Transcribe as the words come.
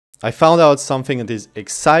I found out something that is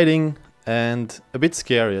exciting and a bit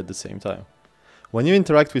scary at the same time. When you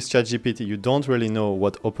interact with ChatGPT, you don't really know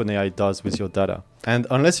what OpenAI does with your data. And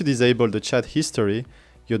unless you disable the chat history,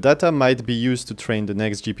 your data might be used to train the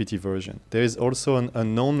next GPT version. There is also an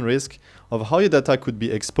unknown risk of how your data could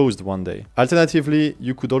be exposed one day. Alternatively,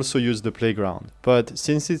 you could also use the playground. But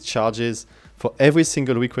since it charges for every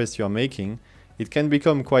single request you are making, it can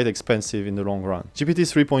become quite expensive in the long run. GPT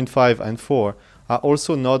 3.5 and 4 are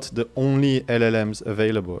also not the only LLMs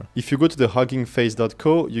available. If you go to the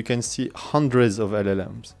huggingface.co, you can see hundreds of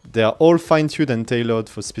LLMs. They are all fine-tuned and tailored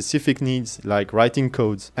for specific needs like writing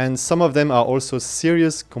codes, and some of them are also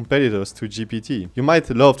serious competitors to GPT. You might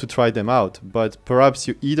love to try them out, but perhaps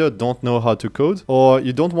you either don't know how to code or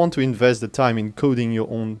you don't want to invest the time in coding your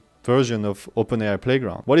own version of OpenAI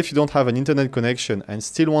Playground. What if you don't have an internet connection and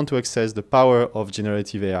still want to access the power of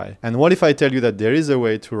generative AI? And what if I tell you that there is a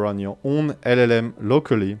way to run your own LLM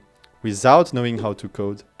locally without knowing how to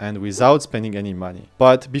code and without spending any money?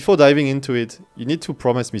 But before diving into it, you need to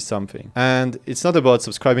promise me something. And it's not about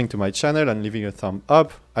subscribing to my channel and leaving a thumb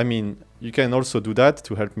up. I mean, you can also do that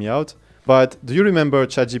to help me out. But do you remember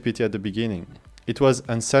ChatGPT at the beginning? It was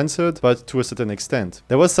uncensored, but to a certain extent.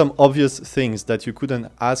 There was some obvious things that you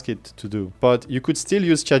couldn't ask it to do, but you could still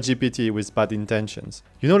use ChatGPT with bad intentions.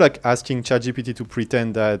 You know, like asking ChatGPT to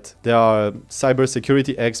pretend that they are a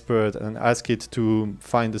cybersecurity expert and ask it to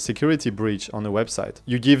find a security breach on a website.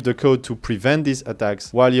 You give the code to prevent these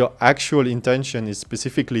attacks while your actual intention is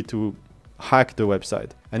specifically to hack the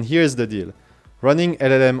website. And here's the deal. Running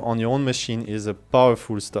LLM on your own machine is a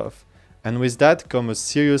powerful stuff. And with that comes a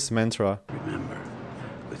serious mantra. Remember,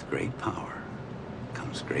 with great power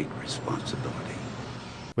comes great responsibility.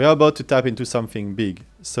 We are about to tap into something big,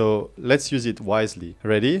 so let's use it wisely.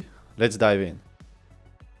 Ready? Let's dive in.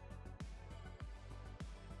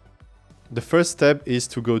 The first step is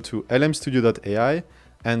to go to LMStudio.ai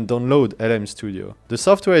and download LMStudio. The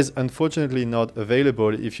software is unfortunately not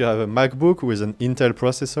available if you have a MacBook with an Intel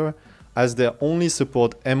processor, as they only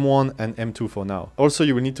support M1 and M2 for now. Also,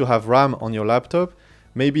 you will need to have RAM on your laptop,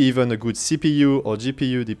 maybe even a good CPU or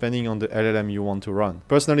GPU depending on the LLM you want to run.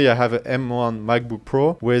 Personally, I have an M1 MacBook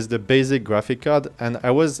Pro with the basic graphic card and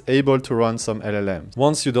I was able to run some LLMs.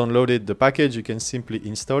 Once you downloaded the package, you can simply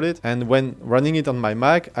install it, and when running it on my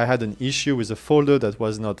Mac, I had an issue with a folder that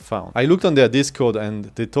was not found. I looked on their Discord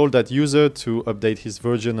and they told that user to update his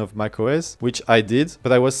version of macOS, which I did,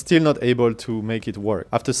 but I was still not able to make it work.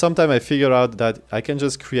 After some time, I figured out that I can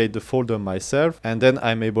just create the folder myself and then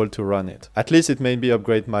I'm able to run it. At least it made me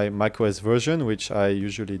upgrade my macOS version, which I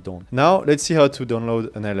usually don't. Now let's see how to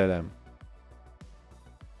download an LLM.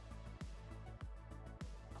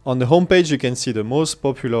 On the homepage you can see the most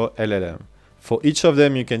popular LLM. For each of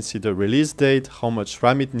them you can see the release date, how much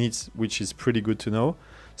RAM it needs, which is pretty good to know,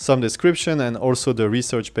 some description, and also the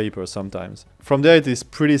research paper sometimes. From there it is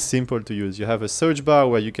pretty simple to use. You have a search bar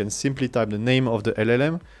where you can simply type the name of the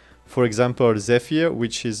LLM. For example, Zephyr,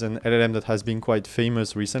 which is an LLM that has been quite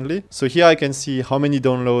famous recently. So here I can see how many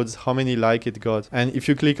downloads, how many likes it got. And if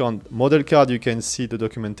you click on model card, you can see the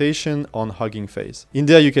documentation on Hugging Face. In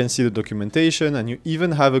there, you can see the documentation, and you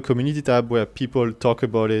even have a community tab where people talk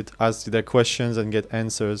about it, ask their questions and get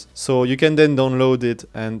answers. So you can then download it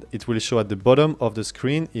and it will show at the bottom of the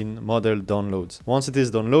screen in model downloads. Once it is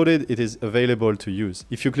downloaded, it is available to use.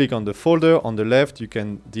 If you click on the folder on the left, you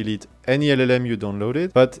can delete any LLM you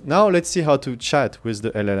downloaded. But now let's see how to chat with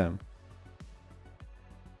the LLM.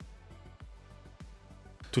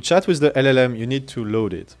 To chat with the LLM, you need to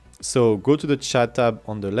load it. So go to the chat tab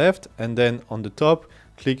on the left, and then on the top,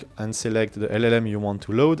 click and select the LLM you want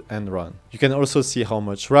to load and run. You can also see how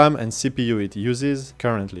much RAM and CPU it uses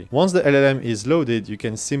currently. Once the LLM is loaded, you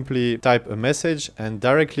can simply type a message and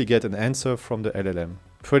directly get an answer from the LLM.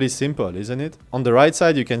 Pretty simple, isn't it? On the right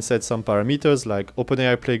side, you can set some parameters like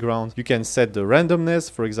OpenAI Playground. You can set the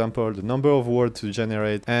randomness, for example, the number of words to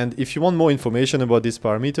generate. And if you want more information about this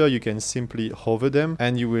parameter, you can simply hover them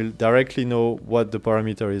and you will directly know what the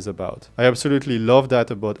parameter is about. I absolutely love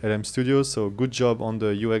that about LMStudio, so good job on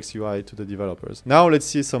the UX UI to the developers. Now let's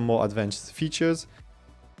see some more advanced features.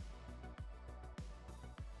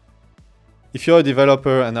 If you're a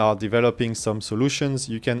developer and are developing some solutions,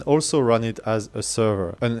 you can also run it as a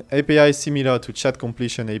server. An API similar to Chat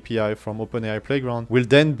Completion API from OpenAI Playground will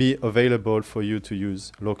then be available for you to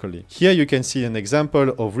use locally. Here you can see an example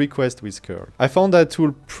of request with curl. I found that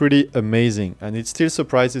tool pretty amazing, and it still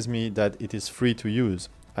surprises me that it is free to use.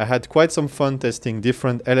 I had quite some fun testing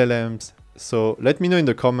different LLMs, so let me know in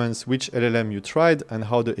the comments which LLM you tried and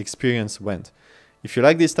how the experience went. If you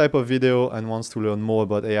like this type of video and wants to learn more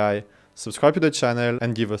about AI, subscribe to the channel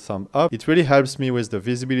and give a thumb up. It really helps me with the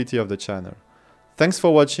visibility of the channel. Thanks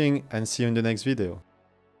for watching and see you in the next video.